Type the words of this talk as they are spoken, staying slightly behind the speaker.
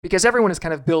because everyone is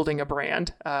kind of building a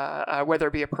brand, whether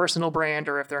it be a personal brand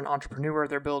or if they're an entrepreneur,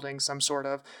 they're building some sort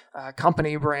of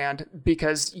company brand,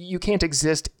 because you can't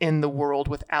exist in the world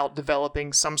without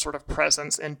developing some sort of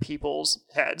presence in people's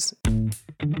heads.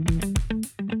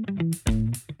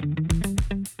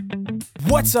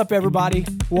 What's up, everybody?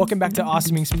 Welcome back to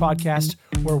Awesome Inc.'s podcast,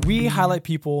 where we highlight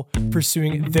people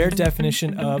pursuing their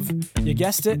definition of, you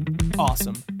guessed it,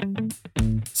 awesome.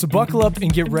 So buckle up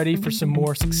and get ready for some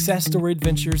more success story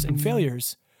adventures and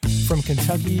failures from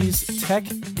Kentucky's tech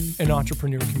and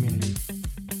entrepreneur community.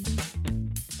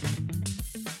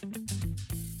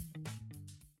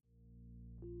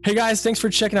 Hey guys, thanks for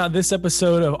checking out this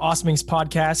episode of Awesome Inc.'s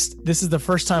podcast. This is the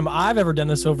first time I've ever done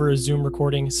this over a Zoom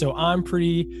recording, so I'm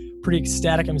pretty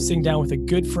ecstatic. I'm sitting down with a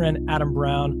good friend, Adam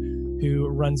Brown, who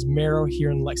runs Marrow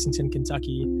here in Lexington,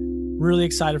 Kentucky. Really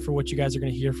excited for what you guys are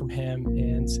going to hear from him,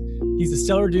 and he's a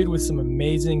stellar dude with some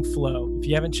amazing flow. If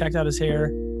you haven't checked out his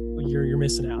hair, you're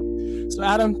missing out. So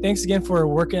Adam, thanks again for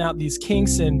working out these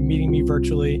kinks and meeting me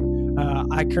virtually.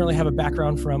 I currently have a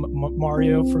background from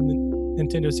Mario from the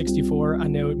Nintendo 64. I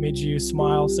know it made you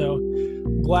smile, so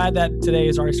I'm glad that today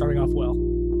is already starting off well.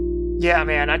 Yeah,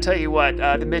 man, I tell you what,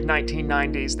 the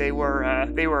mid-1990s, they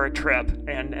were a trip,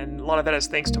 and a lot of that is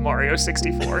thanks to Mario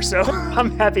 64, so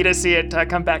I'm happy to see it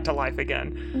come back to life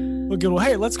again. Well, good. Well,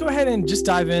 hey, let's go ahead and just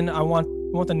dive in. I want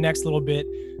the next little bit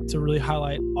to really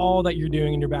highlight all that you're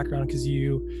doing in your background, because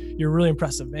you're really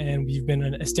impressive, and you've been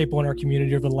a staple in our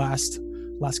community over the last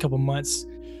couple of months.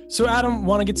 So Adam,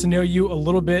 want to get to know you a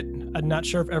little bit. I'm not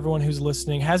sure if everyone who's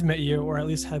listening has met you, or at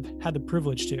least have had the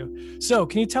privilege to. So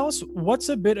can you tell us what's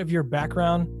a bit of your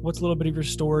background? What's a little bit of your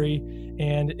story?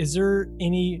 And is there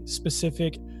any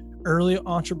specific early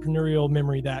entrepreneurial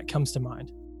memory that comes to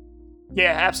mind?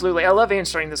 Yeah, absolutely. I love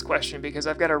answering this question because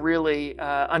I've got a really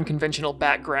unconventional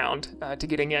background to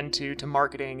getting into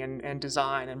marketing and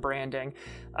design and branding.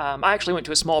 I actually went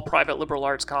to a small private liberal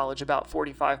arts college about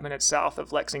 45 minutes south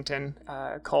of Lexington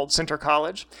called Center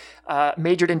College.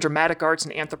 Majored in dramatic arts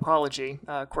and anthropology.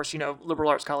 Of course, you know, liberal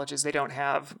arts colleges, they don't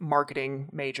have marketing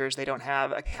majors. They don't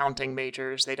have accounting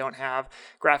majors. They don't have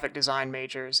graphic design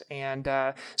majors. And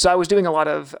so I was doing a lot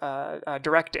of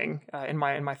directing in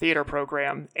my theater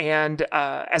program. And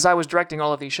as I was directing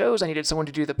all of these shows, I needed someone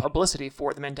to do the publicity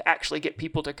for them and to actually get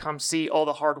people to come see all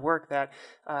the hard work that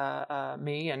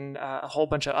me and a whole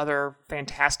bunch of other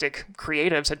fantastic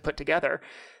creatives had put together.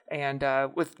 And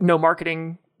with no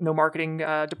marketing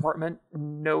department,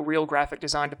 no real graphic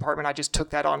design department, I just took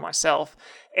that on myself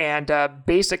and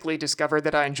basically discovered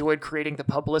that I enjoyed creating the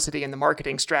publicity and the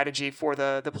marketing strategy for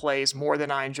the plays more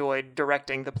than I enjoyed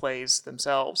directing the plays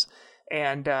themselves.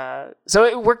 And so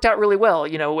it worked out really well,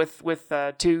 you know, with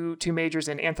two majors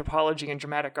in anthropology and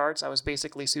dramatic arts. I was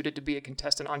basically suited to be a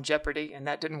contestant on Jeopardy, and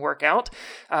that didn't work out.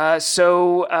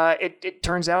 So it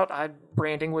turns out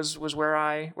branding was where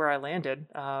I landed.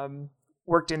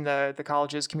 Worked in the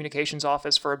college's communications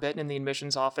office for a bit and in the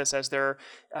admissions office as their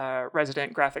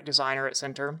resident graphic designer at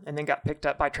Center, and then got picked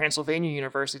up by Transylvania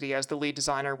University as the lead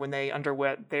designer when they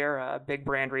underwent their big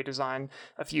brand redesign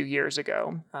a few years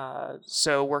ago.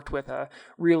 So worked with a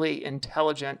really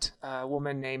intelligent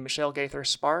woman named Michelle Gaither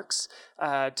Sparks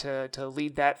to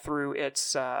lead that through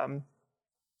its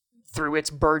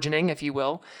burgeoning, if you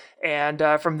will. And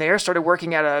from there, started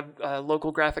working at a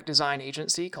local graphic design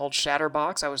agency called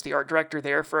Shatterbox. I was the art director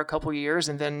there for a couple years,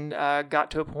 and then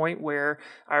got to a point where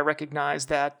I recognized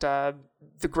that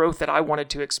the growth that I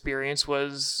wanted to experience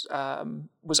was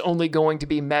only going to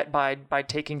be met by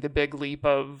taking the big leap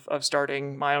of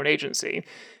starting my own agency.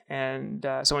 And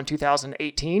so in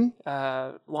 2018,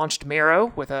 launched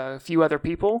Marrow with a few other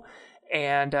people,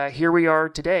 and here we are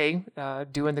today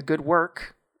doing the good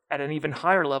work at an even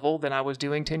higher level than I was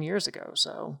doing 10 years ago.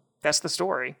 So that's the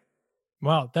story.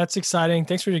 Wow, that's exciting.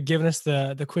 Thanks for giving us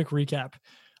the quick recap.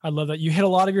 I love that. You hit a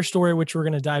lot of your story, which we're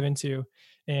going to dive into.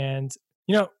 And,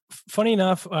 you know, funny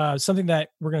enough, something that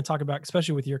we're going to talk about,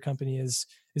 especially with your company, is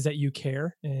that you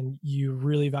care and you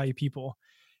really value people.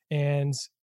 And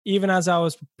even as I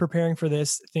was preparing for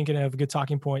this, thinking of good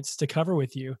talking points to cover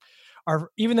with you,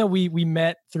 even though we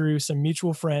met through some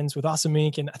mutual friends with Awesome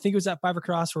Inc., and I think it was at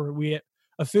Fibercross where we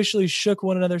officially shook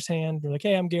one another's hand. We're like,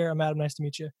 hey, I'm Garrett. I'm Adam. Nice to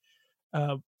meet you.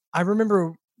 I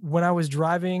remember when I was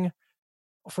driving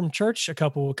from church a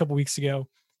couple weeks ago,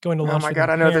 going to lunch. Oh my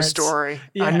God, I know the story.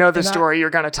 Yeah, I know the story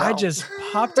you're going to tell. I just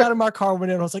popped out of my car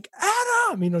window and I was like,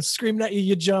 Adam, you know, screaming at you.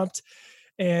 You jumped.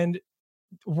 And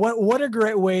what a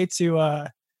great way to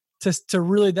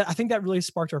really, I think that really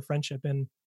sparked our friendship. And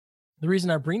the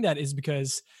reason I bring that is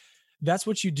because that's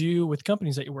what you do with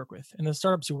companies that you work with and the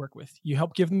startups you work with. You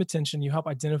help give them attention. You help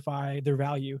identify their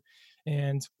value.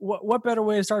 And what better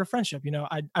way to start a friendship?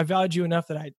 I valued you enough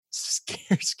that I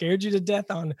scared you to death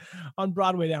on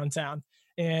Broadway downtown.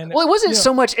 And well, it wasn't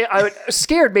so much.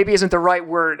 Scared maybe isn't the right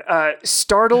word.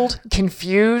 Startled,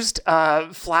 confused,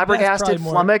 flabbergasted,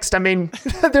 flummoxed. I mean,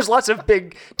 there's lots of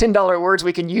big $10 words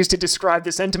we can use to describe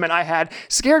the sentiment I had.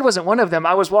 Scared wasn't one of them.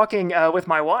 I was walking with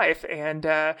my wife, and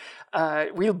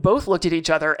we both looked at each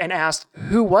other and asked,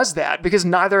 "Who was that?" Because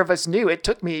neither of us knew. It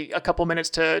took me a couple minutes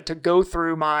to go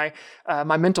through my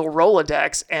mental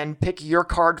Rolodex and pick your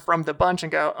card from the bunch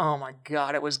and go, "Oh my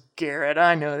God, it was Garrett.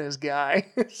 I know this guy."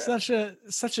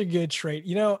 Such a good trait.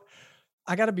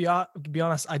 I got to be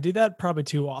honest. I do that probably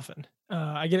too often.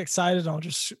 I get excited and I'll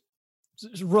just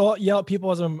yell at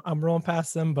people as I'm rolling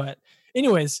past them. But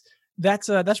anyways, that's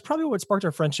probably what sparked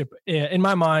our friendship in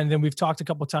my mind. And we've talked a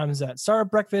couple of times at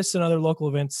startup breakfasts and other local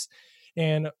events.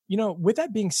 And, with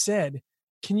that being said,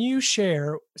 can you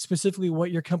share specifically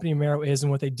what your company Mero is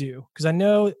and what they do? Because I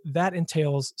know that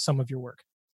entails some of your work.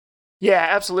 Yeah,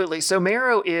 absolutely. So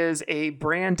Mero is a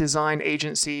brand design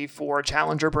agency for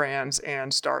challenger brands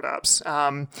and startups.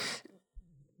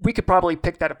 We could probably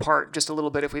pick that apart just a little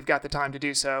bit if we've got the time to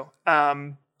do so.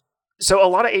 So a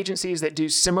lot of agencies that do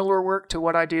similar work to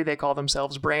what I do, they call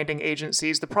themselves branding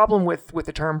agencies. The problem with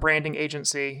the term branding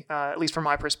agency, at least from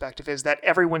my perspective, is that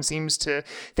everyone seems to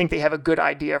think they have a good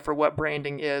idea for what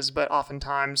branding is, but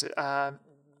oftentimes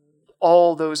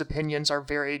all those opinions are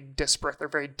very disparate. They're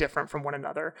very different from one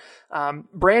another.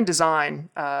 Brand design,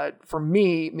 for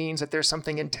me, means that there's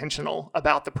something intentional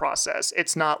about the process.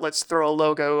 It's not, let's throw a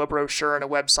logo, a brochure, and a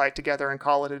website together and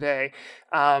call it a day.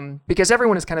 Because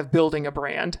everyone is kind of building a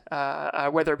brand,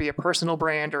 whether it be a personal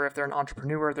brand or if they're an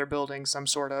entrepreneur, they're building some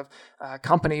sort of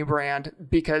company brand,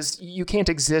 because you can't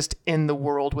exist in the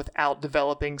world without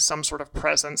developing some sort of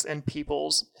presence in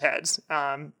people's heads.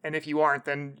 And if you aren't,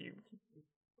 then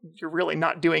you're really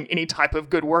not doing any type of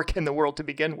good work in the world to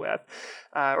begin with,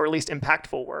 or at least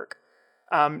impactful work.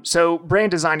 So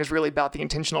brand design is really about the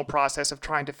intentional process of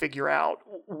trying to figure out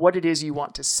what it is you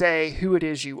want to say, who it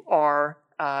is you are,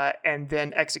 and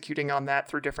then executing on that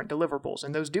through different deliverables.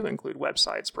 And those do include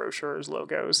websites, brochures,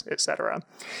 logos, etc.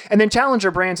 And then challenger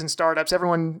brands and startups,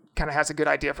 everyone kind of has a good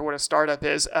idea for what a startup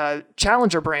is.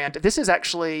 Challenger brand,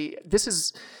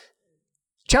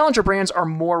 challenger brands are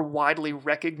more widely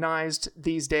recognized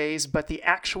these days, but the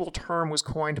actual term was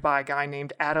coined by a guy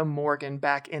named Adam Morgan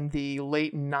back in the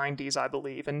late 90s, I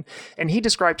believe. And he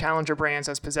described challenger brands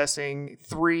as possessing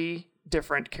three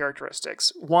different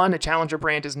characteristics. One, a challenger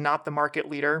brand is not the market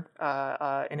leader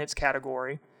in its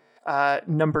category.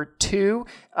 Number two,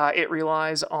 it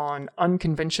relies on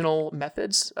unconventional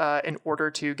methods in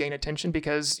order to gain attention,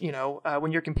 because,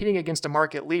 when you're competing against a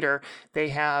market leader, they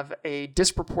have a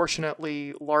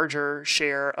disproportionately larger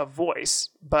share of voice.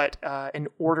 But in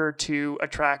order to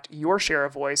attract your share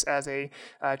of voice as a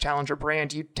challenger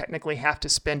brand, you technically have to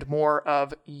spend more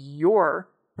of your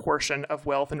portion of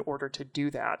wealth in order to do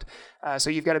that. So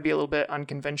you've got to be a little bit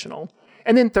unconventional.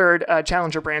 And then third,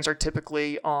 challenger brands are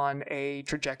typically on a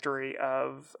trajectory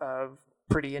of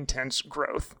pretty intense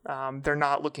growth. They're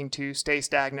not looking to stay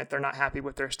stagnant. They're not happy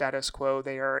with their status quo.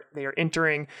 They are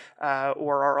entering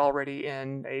or are already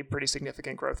in a pretty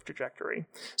significant growth trajectory.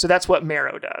 So that's what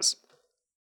Mero does.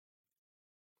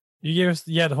 You gave us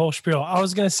the whole spiel. I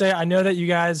was going to say, I know that you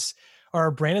guys are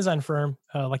a brand design firm,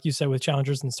 like you said, with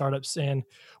challengers and startups. And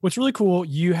what's really cool,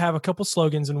 you have a couple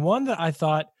slogans, and one that I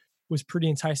thought was pretty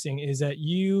enticing is that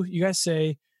you guys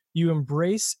say you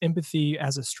embrace empathy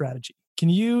as a strategy. Can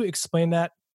you explain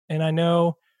that? And I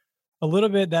know a little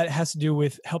bit that has to do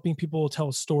with helping people tell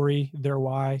a story, their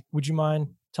why. Would you mind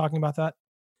talking about that?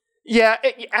 Yeah,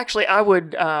 actually, I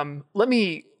would. Let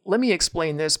me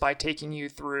explain this by taking you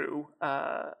through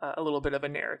a little bit of a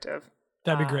narrative.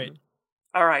 That'd be great.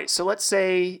 All right, so let's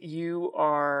say you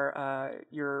are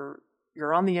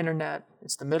you're on the internet.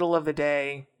 It's the middle of the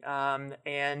day,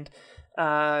 and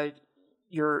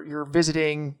you're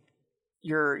visiting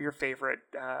your favorite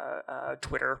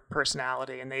Twitter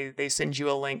personality, and they send you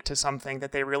a link to something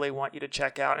that they really want you to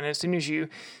check out. And as soon as you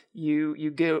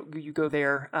go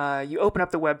there, you open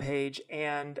up the webpage,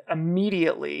 and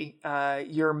immediately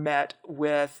you're met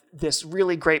with this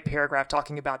really great paragraph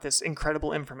talking about this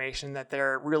incredible information that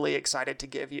they're really excited to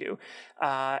give you.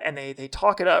 And they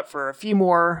talk it up for a few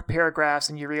more paragraphs,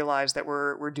 and you realize that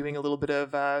we're doing a little bit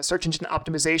of search engine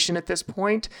optimization at this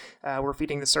point. We're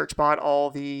feeding the search bot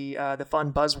all the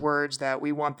fun buzzwords that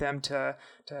we want them to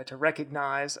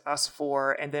recognize us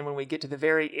for. And then when we get to the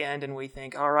very end and we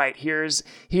think, all right, here is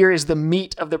the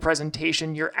meat of the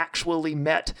presentation, you're actually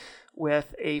met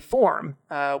with a form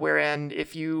wherein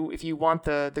if you want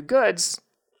the goods,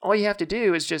 all you have to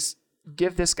do is just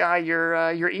give this guy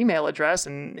your email address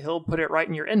and he'll put it right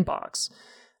in your inbox.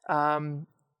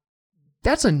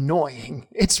 That's annoying.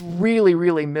 It's really,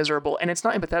 really miserable. And it's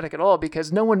not empathetic at all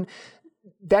because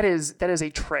that is a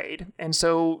trade. And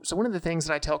so one of the things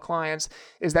that I tell clients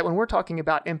is that when we're talking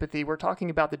about empathy, we're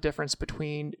talking about the difference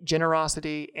between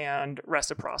generosity and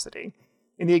reciprocity.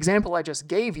 In the example I just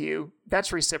gave you,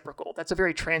 that's reciprocal. That's a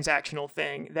very transactional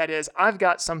thing. That is, I've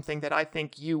got something that I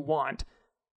think you want,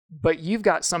 but you've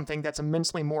got something that's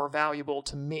immensely more valuable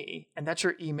to me, and that's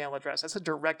your email address. That's a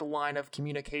direct line of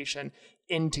communication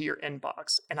into your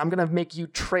inbox, and I'm going to make you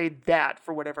trade that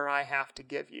for whatever I have to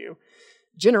give you.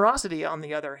 Generosity, on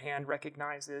the other hand,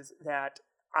 recognizes that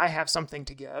I have something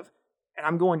to give, and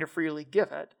I'm going to freely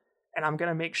give it, and I'm going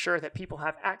to make sure that people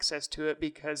have access to it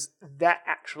because that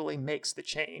actually makes the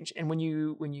change. And when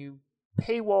you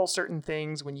paywall certain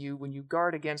things, when you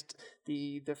guard against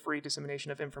the free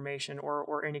dissemination of information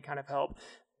or any kind of help,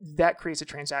 that creates a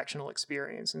transactional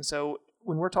experience. And so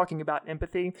when we're talking about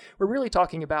empathy, we're really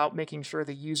talking about making sure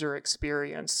the user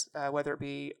experience, whether it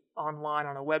be online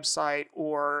on a website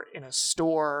or in a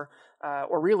store,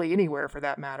 or really anywhere for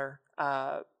that matter,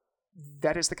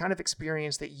 that is the kind of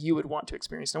experience that you would want to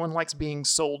experience. No one likes being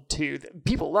sold to.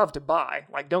 People love to buy.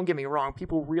 Like, don't get me wrong.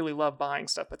 People really love buying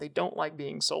stuff, but they don't like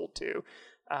being sold to.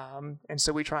 And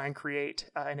so we try and create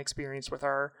an experience with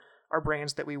our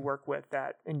brands that we work with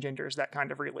that engenders that kind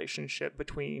of relationship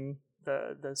between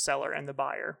the seller and the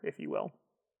buyer, if you will.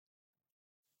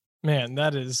 Man,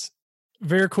 that is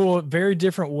very cool. Very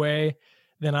different way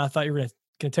than I thought you were going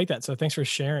to take that. So thanks for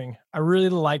sharing. I really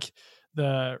like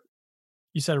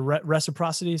you said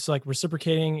reciprocity. So like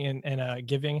reciprocating and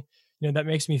giving, that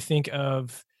makes me think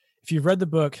of, if you've read the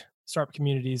book, Startup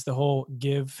Communities, the whole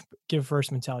give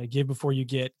first mentality, give before you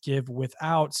get, give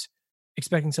without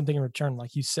expecting something in return.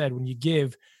 Like you said, when you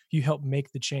give, you help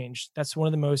make the change. That's one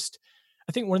of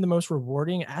the most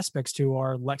rewarding aspects to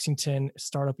our Lexington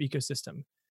startup ecosystem.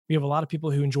 We have a lot of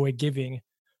people who enjoy giving,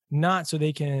 not so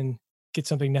they can get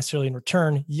something necessarily in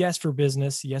return. Yes, for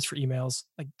business. Yes, for emails.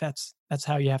 Like that's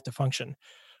how you have to function.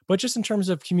 But just in terms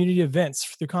of community events,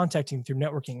 through contacting, through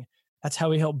networking, that's how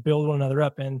we help build one another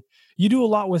up. And you do a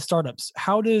lot with startups.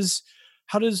 How does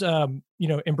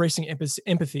embracing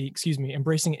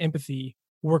empathy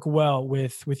work well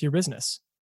with your business?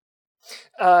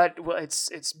 Well,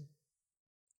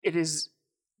 it is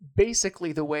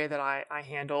basically the way that I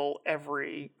handle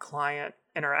every client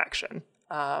interaction.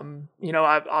 I'm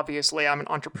an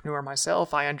entrepreneur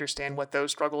myself. I understand what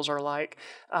those struggles are like.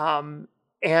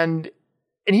 And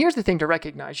here's the thing to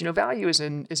recognize, value is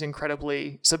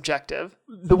incredibly subjective.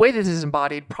 The way this is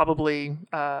embodied, probably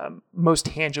most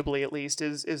tangibly at least,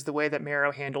 is the way that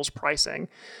Marrow handles pricing.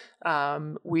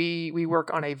 We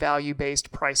work on a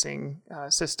value-based pricing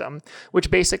system,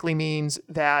 which basically means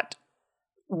that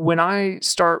when I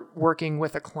start working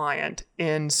with a client,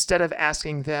 instead of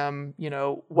asking them,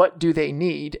 what do they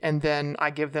need, and then I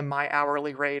give them my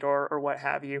hourly rate or what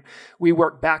have you, we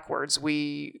work backwards.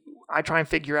 I try and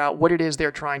figure out what it is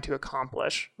they're trying to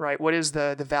accomplish, right? What is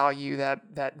the value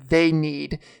that they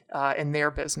need in their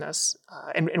business?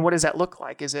 And what does that look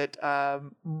like? Is it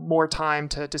more time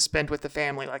to spend with the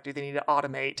family? Like, do they need to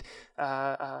automate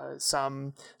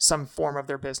some form of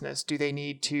their business? Do they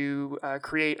need to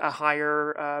create a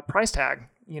higher price tag,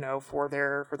 for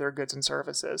their goods and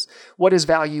services? What does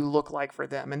value look like for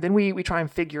them? And then we try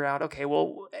and figure out, okay,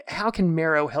 well, how can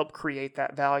Marrow help create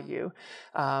that value?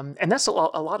 And that's a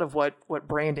lot of what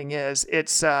branding is.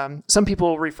 It's some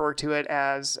people refer to it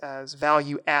as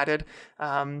value added.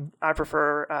 I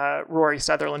prefer Rory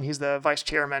Sutherland. He's the vice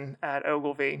chairman at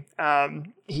Ogilvy.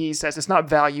 He says it's not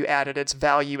value added, it's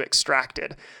value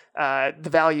extracted. The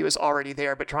value is already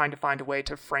there, but trying to find a way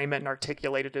to frame it and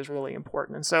articulate it is really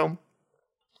important. And so,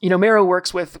 Marrow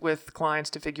works with clients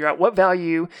to figure out what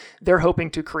value they're hoping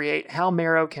to create, how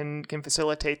Marrow can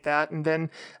facilitate that, and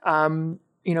then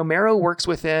Marrow works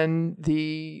within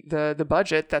the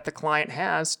budget that the client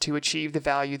has to achieve the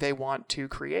value they want to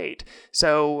create.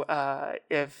 So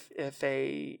if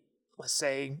let's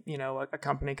say, a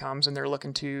company comes and they're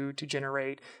looking to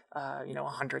generate,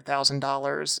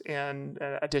 $100,000 in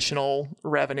additional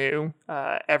revenue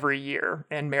every year,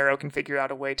 and Marrow can figure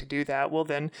out a way to do that. Well,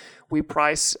 then we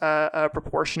price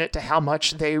proportionate to how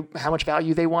much value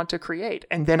they want to create,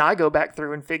 and then I go back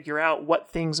through and figure out what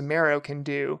things Marrow can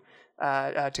do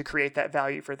to create that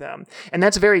value for them. And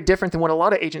that's very different than what a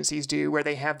lot of agencies do, where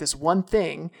they have this one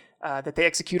thing that they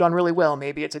execute on really well.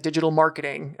 Maybe it's a digital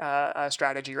marketing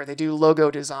strategy, or they do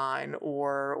logo design,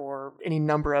 or any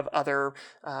number of other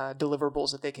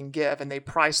deliverables that they can give, and they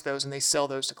price those and they sell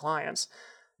those to clients.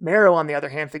 Marrow, on the other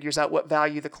hand, figures out what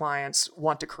value the clients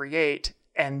want to create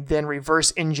and then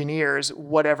reverse engineers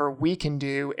whatever we can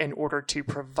do in order to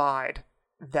provide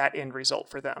that end result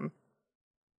for them.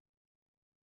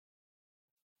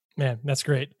 Man, that's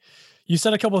great. You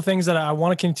said a couple of things that I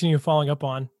want to continue following up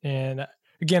on. And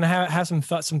again, I have some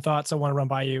thoughts I want to run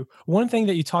by you. One thing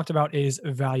that you talked about is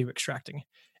value extracting.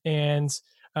 And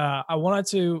I wanted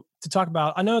to talk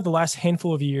about, I know the last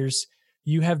handful of years,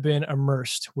 you have been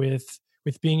immersed with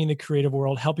being in the creative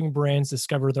world, helping brands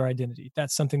discover their identity.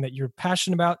 That's something that you're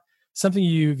passionate about, something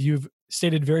you've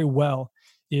stated very well,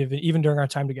 even during our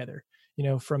time together,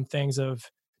 from things of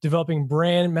developing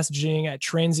brand messaging at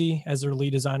Transy as their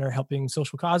lead designer, helping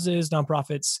social causes,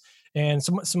 nonprofits, and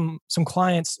some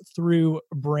clients through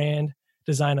brand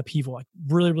design upheaval, like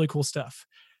really, really cool stuff.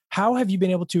 How have you been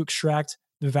able to extract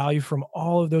the value from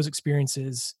all of those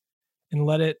experiences and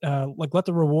let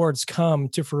the rewards come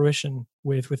to fruition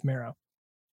with Marrow?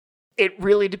 It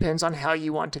really depends on how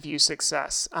you want to view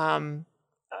success.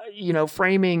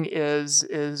 Framing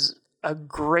is a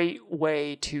great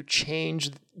way to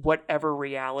change whatever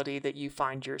reality that you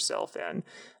find yourself in.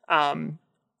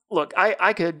 Look,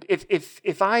 I could,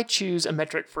 if I choose a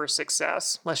metric for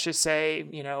success, let's just say,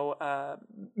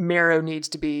 Marrow needs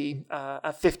to be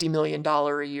a $50 million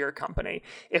a year company.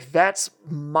 If that's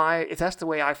the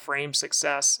way I frame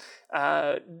success,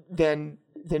 then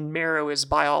Marrow is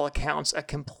by all accounts a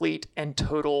complete and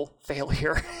total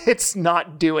failure. It's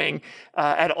not doing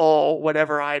at all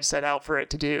whatever I had set out for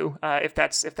it to do, if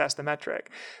that's the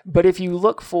metric. But if you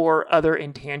look for other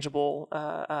intangible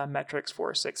metrics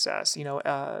for success,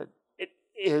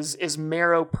 is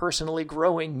Marrow personally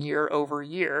growing year over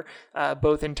year,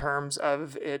 both in terms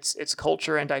of its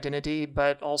culture and identity,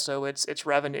 but also its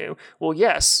revenue? Well,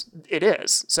 yes, it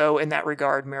is. So in that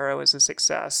regard, Marrow is a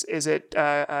success. Is it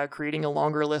creating a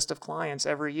longer list of clients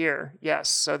every year? Yes.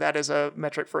 So that is a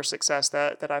metric for success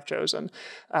that I've chosen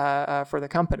for the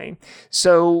company.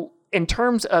 So in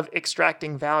terms of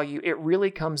extracting value, it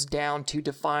really comes down to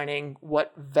defining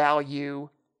what value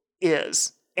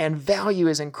is. And value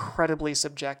is incredibly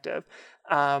subjective.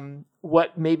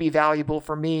 What may be valuable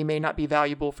for me may not be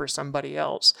valuable for somebody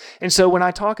else. And so when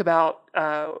I talk about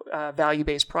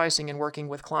value-based pricing and working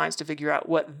with clients to figure out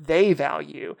what they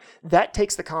value, that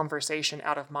takes the conversation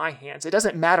out of my hands. It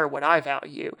doesn't matter what I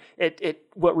value.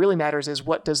 What really matters is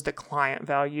what does the client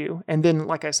value? And then,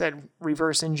 like I said,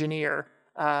 reverse engineer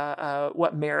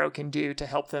what Marrow can do to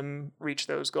help them reach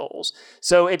those goals.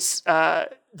 So it's the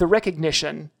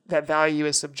recognition that value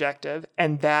is subjective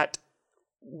and that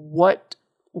what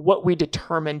we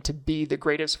determine to be the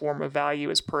greatest form of value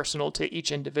is personal to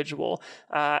each individual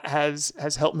has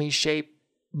helped me shape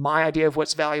my idea of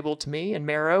what's valuable to me and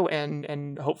Marrow,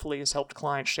 and hopefully has helped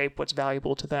clients shape what's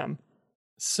valuable to them.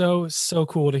 So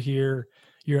cool to hear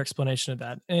your explanation of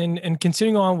that. And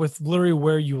continuing on with literally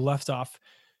where you left off,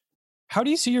 how do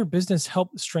you see your business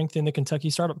help strengthen the Kentucky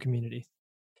startup community?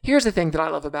 Here's the thing that I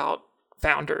love about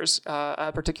founders,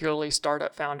 particularly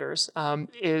startup founders,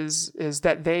 is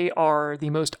that they are the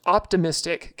most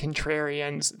optimistic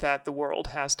contrarians that the world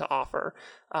has to offer.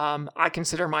 I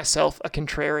consider myself a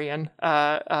contrarian,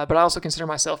 but I also consider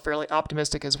myself fairly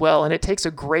optimistic as well. And it takes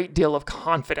a great deal of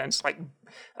confidence, like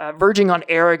verging on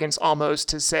arrogance almost,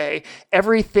 to say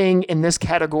everything in this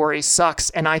category sucks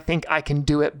and I think I can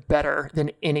do it better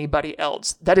than anybody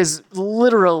else. That is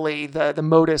literally the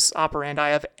modus operandi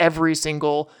of every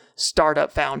single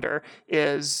startup founder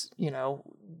is,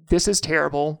 this is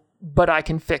terrible, but I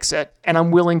can fix it. And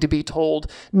I'm willing to be told,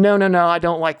 no, I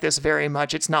don't like this very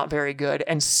much. It's not very good,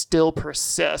 and still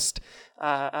persist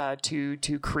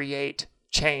to create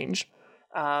change.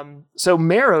 So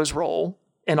Marrow's role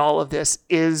in all of this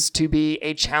is to be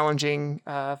a challenging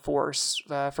force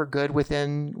for good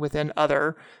within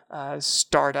other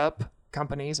startup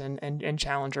companies and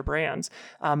challenger brands.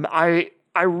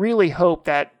 I really hope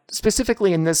that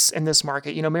specifically in this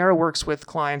market, Marrow works with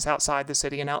clients outside the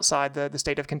city and outside the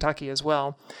state of Kentucky as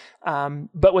well.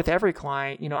 But with every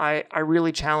client, I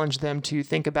really challenge them to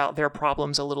think about their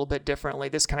problems a little bit differently.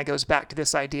 This kind of goes back to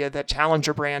this idea that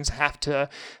challenger brands have to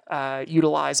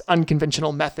utilize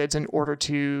unconventional methods in order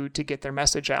to get their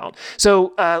message out.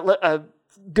 So a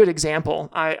good example,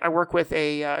 I work with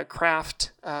a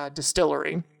craft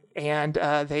distillery. And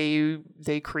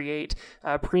they create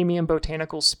premium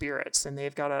botanical spirits, and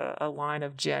they've got a line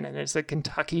of gin, and it's a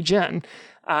Kentucky gin.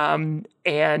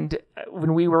 And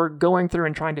when we were going through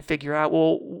and trying to figure out,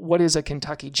 well, what is a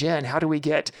Kentucky gin? How do we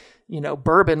get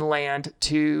Bourbon Land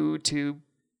to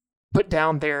put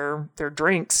down their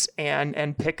drinks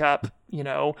and pick up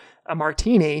a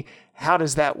martini? How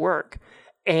does that work?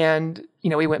 And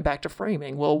we went back to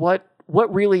framing. Well,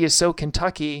 what really is so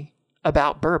Kentucky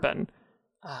about bourbon?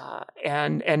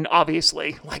 And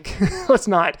obviously, like, let's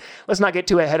not get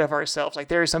too ahead of ourselves. Like,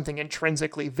 there is something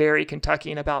intrinsically very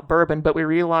Kentuckian about bourbon, but we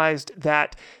realized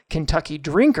that Kentucky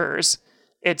drinkers,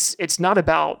 it's not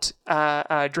about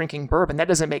drinking bourbon. That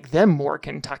doesn't make them more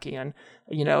Kentuckian.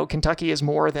 You know, Kentucky is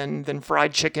more than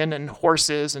fried chicken and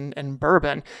horses and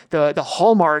bourbon. The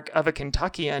hallmark of a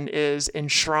Kentuckian is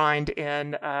enshrined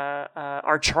in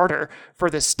our charter for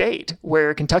the state,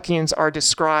 where Kentuckians are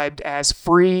described as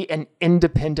free and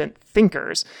independent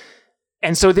thinkers.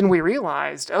 And so then we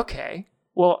realized, okay,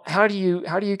 well, how do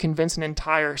you convince an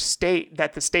entire state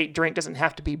that the state drink doesn't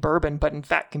have to be bourbon, but in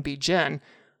fact can be gin?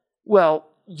 Well,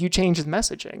 you change the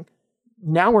messaging.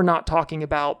 Now we're not talking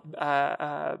about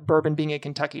bourbon being a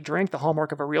Kentucky drink. The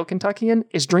hallmark of a real Kentuckian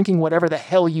is drinking whatever the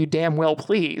hell you damn well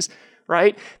please,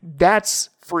 right? That's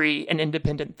free and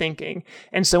independent thinking.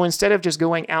 And so instead of just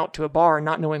going out to a bar and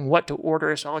not knowing what to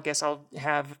order, so I guess I'll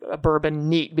have a bourbon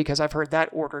neat because I've heard that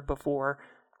ordered before,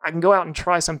 I can go out and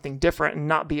try something different and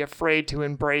not be afraid to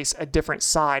embrace a different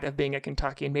side of being a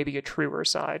Kentuckian, maybe a truer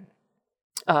side.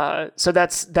 So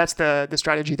that's the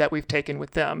strategy that we've taken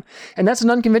with them. And that's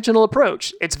an unconventional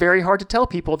approach. It's very hard to tell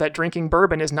people that drinking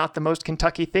bourbon is not the most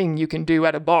Kentucky thing you can do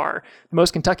at a bar. The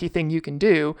most Kentucky thing you can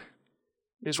do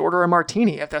is order a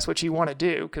martini if that's what you want to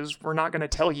do, because we're not going to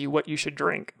tell you what you should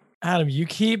drink. Adam, you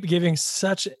keep giving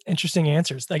such interesting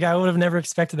answers. Like, I would have never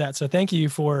expected that. So thank you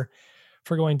for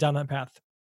going down that path.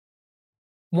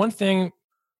 One thing,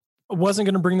 I wasn't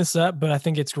going to bring this up, but I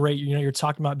think it's great. You know, you're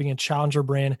talking about being a challenger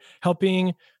brand,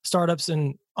 helping startups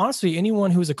and honestly,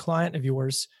 anyone who's a client of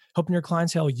yours, helping your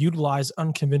clientele utilize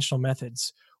unconventional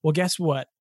methods. Well, guess what?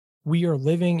 We are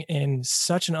living in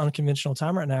such an unconventional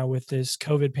time right now with this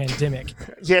COVID pandemic.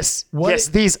 Yes.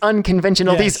 These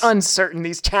unconventional, these uncertain,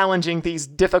 these challenging, these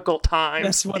difficult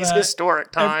times, these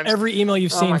historic times. Every email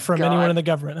you've seen from anyone in the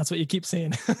government, that's what you keep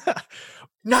seeing.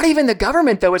 Not even the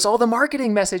government, though. It's all the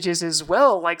marketing messages as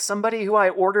well. Like, somebody who I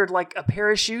ordered like a pair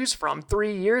of shoes from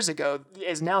 3 years ago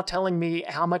is now telling me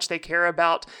how much they care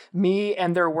about me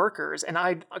and their workers. And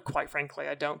I, quite frankly,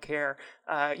 I don't care.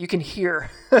 You can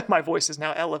hear my voice is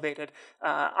now elevated.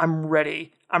 I'm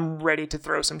ready. I'm ready to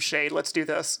throw some shade. Let's do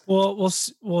this. Well,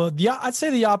 I'd say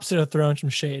the opposite of throwing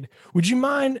some shade. Would you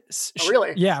mind?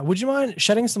 Really? Yeah. Would you mind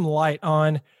shedding some light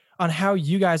on how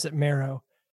you guys at Marrow,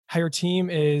 how your team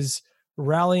is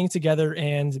rallying together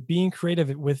and being creative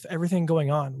with everything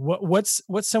going on? What's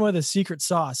some of the secret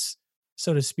sauce,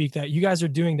 so to speak, that you guys are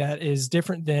doing that is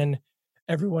different than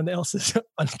everyone else's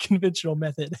unconventional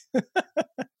method?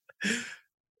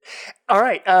 All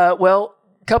right. Well,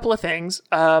 a couple of things.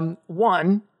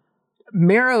 One,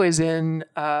 Marrow is in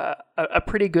a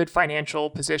pretty good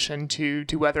financial position to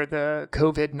weather the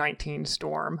COVID-19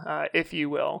 storm, if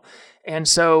you will. And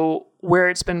so where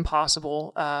it's been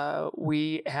possible,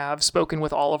 we have spoken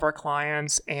with all of our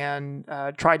clients and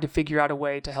tried to figure out a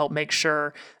way to help make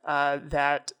sure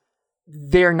that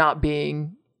they're not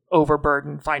being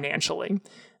overburdened financially.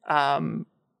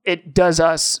 It does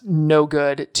us no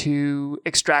good to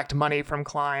extract money from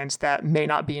clients that may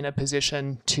not be in a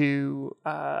position to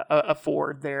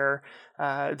afford their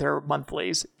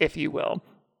monthlies, if you will,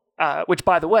 which,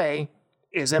 by the way,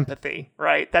 is empathy,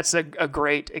 right? That's a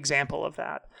great example of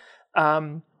that.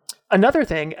 Another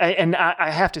thing, and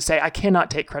I have to say, I cannot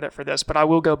take credit for this, but I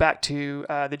will go back to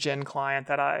the gin client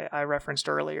that I referenced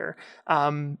earlier.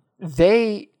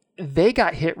 They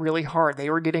got hit really hard. They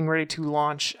were getting ready to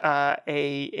launch their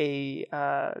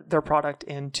product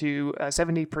into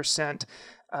 70%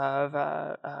 of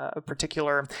a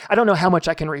particular. I don't know how much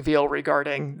I can reveal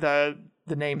regarding the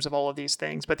names of all of these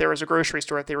things, but there was a grocery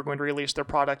store that they were going to release their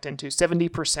product into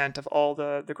 70% of all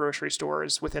the grocery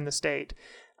stores within the state.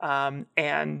 And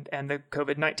the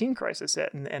COVID-19 crisis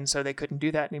hit, and so they couldn't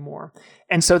do that anymore.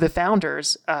 And so the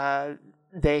founders,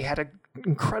 they had an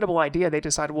incredible idea. They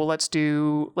decided, well, let's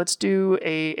do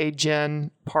a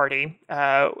gin party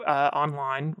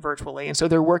online virtually. And so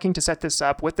they're working to set this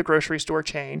up with the grocery store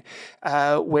chain,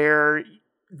 where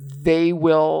they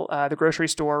will the grocery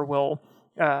store will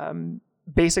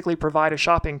basically provide a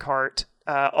shopping cart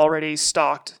already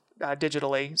stocked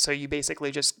digitally. So you basically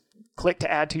just click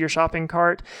to add to your shopping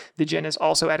cart. The gin is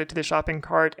also added to the shopping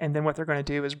cart, and then what they're going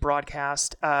to do is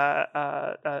broadcast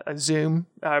a Zoom.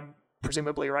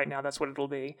 Presumably right now, that's what it'll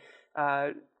be,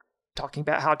 talking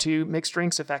about how to mix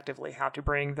drinks effectively, how to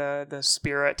bring the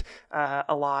spirit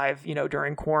alive,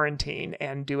 during quarantine,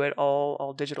 and do it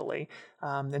all digitally.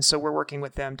 And so we're working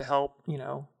with them to help,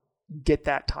 get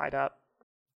that tied up.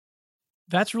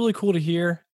 That's really cool to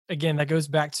hear. Again, that goes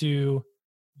back to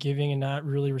giving and not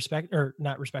really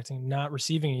not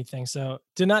receiving anything. So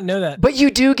did not know that. But you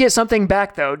do get something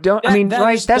back though. Right?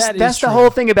 That's the true. whole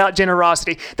thing about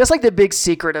generosity. That's like the big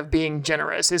secret of being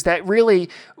generous, is that really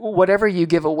whatever you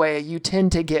give away, you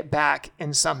tend to get back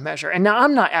in some measure. And now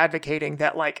I'm not advocating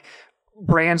that like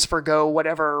brands forgo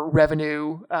whatever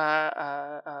revenue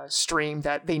stream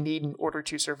that they need in order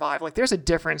to survive. Like there's a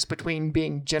difference between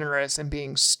being generous and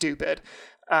being stupid.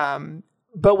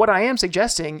 But what I am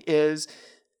suggesting is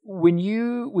when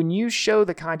you show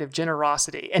the kind of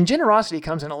generosity, and generosity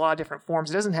comes in a lot of different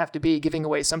forms. It doesn't have to be giving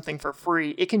away something for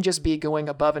free. It can just be going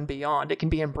above and beyond. It can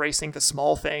be embracing the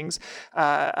small things to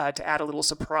add a little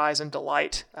surprise and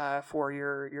delight for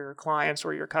your clients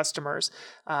or your customers.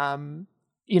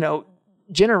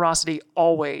 Generosity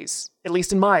always, at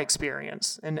least in my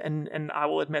experience, and I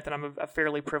will admit that I'm a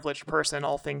fairly privileged person,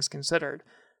 all things considered,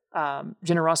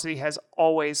 generosity has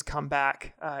always come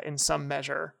back in some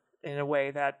measure in a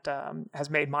way that has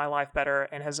made my life better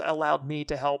and has allowed me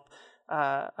to help.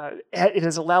 It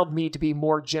has allowed me to be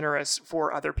more generous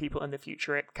for other people in the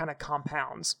future. It kind of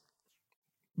compounds.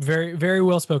 Very, very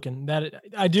well spoken. That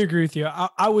I do agree with you.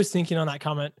 I was thinking on that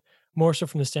comment more so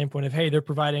from the standpoint of, hey, they're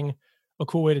providing a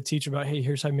cool way to teach about, hey,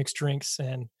 here's how you mix drinks.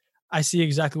 And I see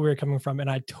exactly where you're coming from. And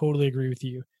I totally agree with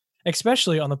you,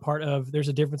 especially on the part of there's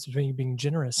a difference between being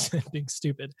generous and being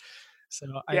stupid. So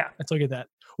I totally get that.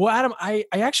 Well, Adam, I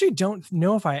actually don't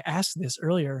know if I asked this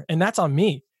earlier, and that's on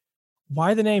me.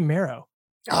 Why the name Marrow?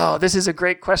 Oh, this is a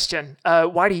great question.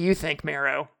 Why do you think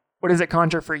Marrow? What does it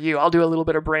conjure for you? I'll do a little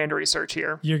bit of brand research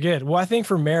here. You're good. Well, I think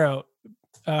for Marrow,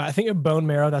 I think of bone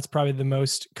marrow. That's probably the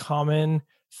most common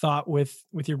thought with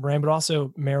your brand, but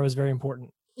also marrow is very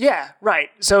important. Yeah, right.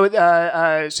 So,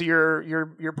 so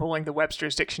you're pulling the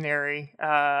Webster's dictionary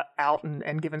out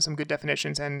and giving some good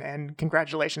definitions, and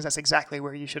congratulations. That's exactly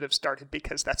where you should have started,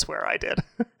 because that's where I did.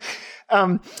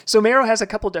 So marrow has a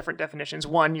couple different definitions.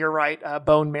 One, you're right,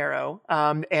 bone marrow,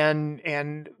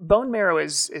 and bone marrow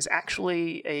is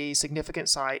actually a significant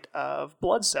site of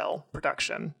blood cell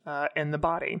production in the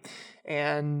body,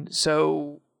 and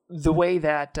so the way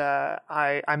that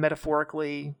I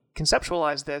metaphorically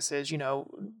conceptualize this is,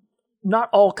 not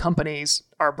all companies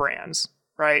are brands,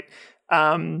 right?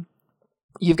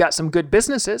 You've got some good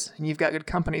businesses and you've got good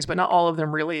companies, but not all of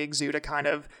them really exude a kind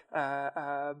of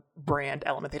brand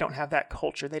element. They don't have that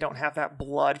culture. They don't have that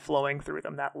blood flowing through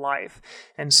them, that life.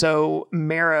 And so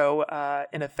marrow,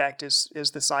 in effect, is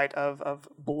the site of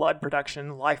blood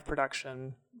production, life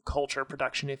production, culture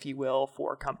production, if you will,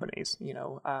 for companies.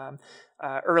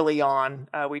 Early on,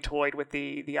 we toyed with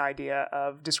the idea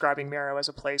of describing marrow as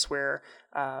a place where,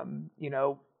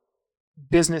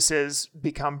 businesses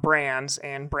become brands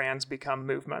and brands become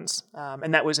movements.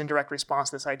 And that was in direct response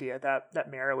to this idea that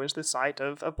marrow is the site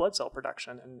of blood cell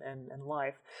production and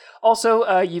life.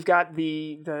 Also, you've got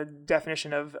the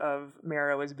definition of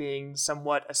marrow as being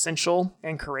somewhat essential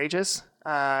and courageous.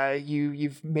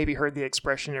 You've maybe heard the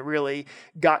expression, it really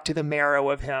got to the marrow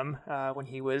of him when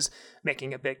he was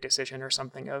making a big decision or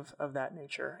something of that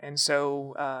nature. And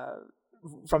so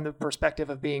from the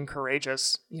perspective of being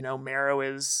courageous, marrow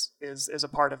is a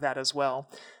part of that as well.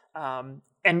 And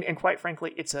quite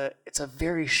frankly, it's a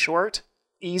very short,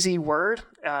 easy word.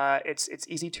 It's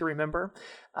easy to remember.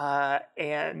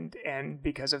 And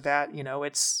because of that,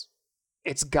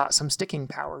 it's got some sticking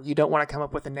power. You don't want to come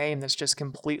up with a name that's just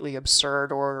completely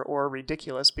absurd or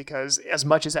ridiculous, because as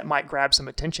much as that might grab some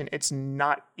attention, it's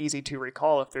not easy to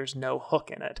recall if there's no hook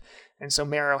in it. And so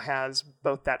marrow has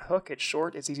both that hook. It's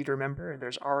short, it's easy to remember,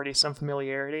 there's already some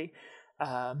familiarity.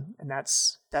 And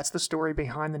that's the story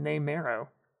behind the name Marrow.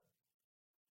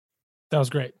 That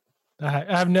was great.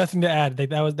 I have nothing to add.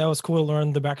 That was cool to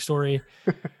learn the backstory.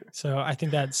 So I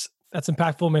think that's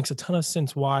impactful. Makes a ton of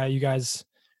sense why you guys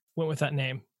went with that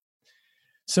name.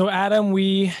 So Adam,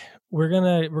 we're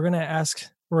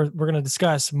gonna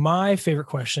discuss my favorite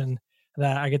question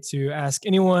that I get to ask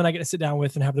anyone I get to sit down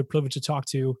with and have the privilege to talk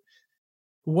to.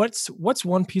 What's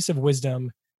one piece of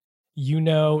wisdom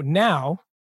now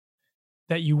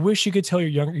that you wish you could tell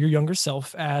your younger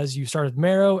self as you started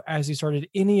Marrow, as you started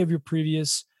any of your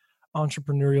previous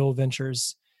entrepreneurial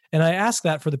ventures? And I ask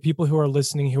that for the people who are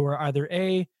listening, who are either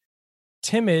A,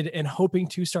 timid and hoping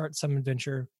to start some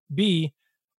adventure, B,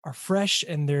 are fresh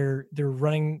and they're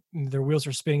running, their wheels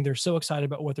are spinning, they're so excited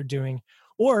about what they're doing,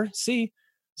 or C,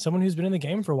 someone who's been in the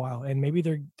game for a while and maybe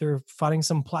they're finding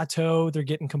some plateau, they're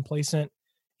getting complacent,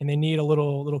 and they need a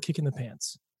little kick in the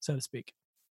pants, so to speak.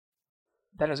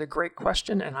 That is a great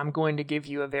question, and I'm going to give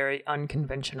you a very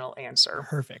unconventional answer.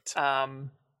 Perfect.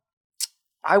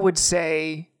 I would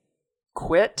say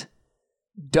quit.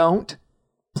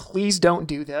 Please don't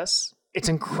do this. It's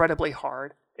incredibly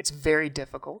hard. It's very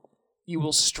difficult. You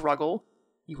will struggle.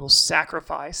 You will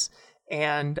sacrifice.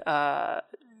 And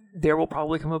there will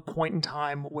probably come a point in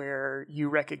time where you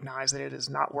recognize that it is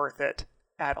not worth it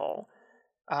at all.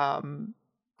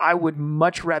 I would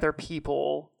much rather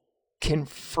people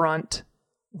confront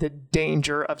the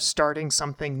danger of starting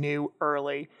something new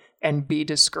early and be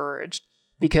discouraged.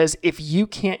 Because if you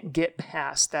can't get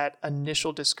past that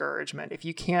initial discouragement, if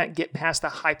you can't get past the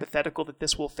hypothetical that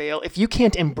this will fail, if you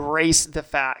can't embrace the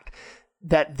fact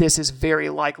that this is very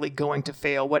likely going to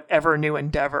fail, whatever new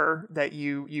endeavor that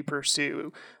you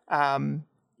pursue,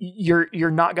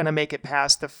 you're not going to make it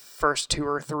past the first 2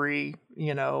 or 3,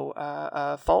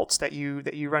 faults that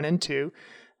you run into.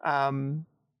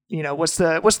 What's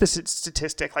the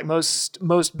statistic? Like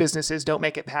most businesses don't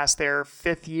make it past their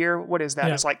 5th year. What is that?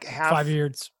 Yeah, it's like half 5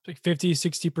 years, like 50,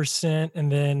 60%.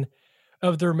 And then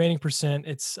of the remaining percent,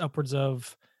 it's upwards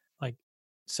of like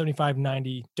 75,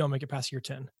 90 don't make it past year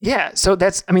 10. Yeah. So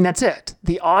that's it.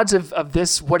 The odds of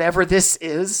this, whatever this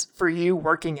is for you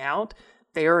working out,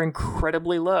 they are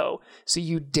incredibly low. So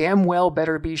you damn well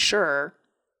better be sure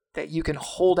that you can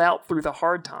hold out through the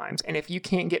hard times. And if you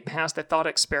can't get past the thought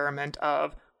experiment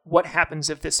of what happens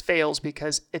if this fails,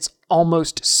 because it's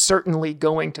almost certainly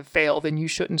going to fail, then you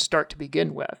shouldn't start to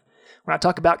begin with. When I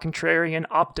talk about contrarian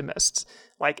optimists,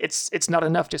 like it's not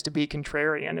enough just to be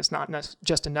contrarian. It's not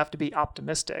just enough to be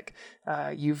optimistic.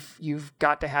 You've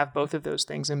got to have both of those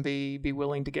things and be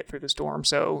willing to get through the storm.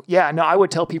 So yeah, no, I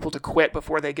would tell people to quit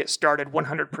before they get started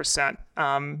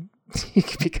 100%.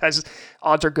 Because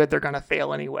odds are good they're going to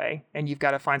fail anyway, and you've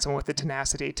got to find someone with the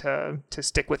tenacity to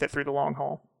stick with it through the long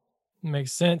haul.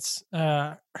 Makes sense.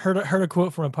 Heard a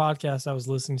quote from a podcast I was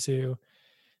listening to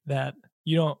that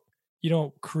you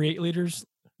don't create leaders,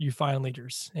 you find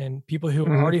leaders, and people who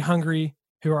are already hungry,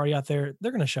 who are already out there,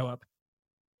 they're going to show up.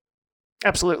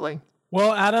 Absolutely.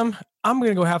 Well, Adam, I'm going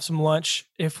to go have some lunch.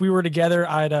 If we were together,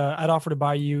 I'd offer to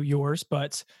buy you yours,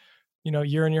 but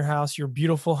you're in your house, your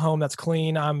beautiful home that's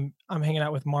clean. I'm hanging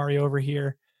out with Mario over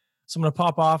here. So I'm going to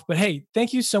pop off, but hey,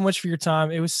 thank you so much for your time.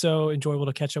 It was so enjoyable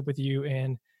to catch up with you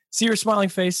and see your smiling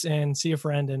face and see a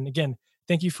friend. And again,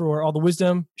 thank you for all the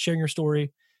wisdom, sharing your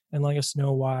story, and letting us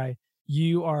know why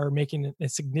you are making a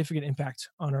significant impact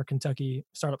on our Kentucky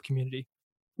startup community.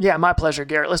 Yeah, my pleasure,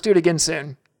 Garrett. Let's do it again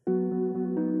soon.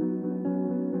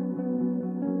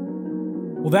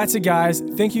 Well, that's it, guys.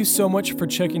 Thank you so much for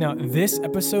checking out this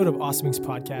episode of Awesome Inc.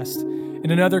 Podcast.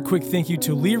 And another quick thank you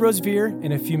to Lee Rosevere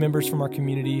and a few members from our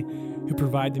community who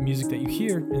provide the music that you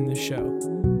hear in this show.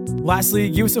 Lastly,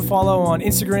 give us a follow on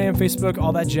Instagram, Facebook,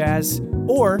 all that jazz.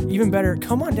 Or even better,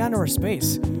 come on down to our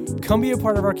space. Come be a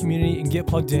part of our community and get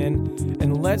plugged in,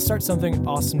 and let's start something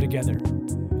awesome together.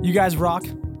 You guys rock.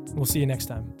 We'll see you next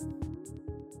time.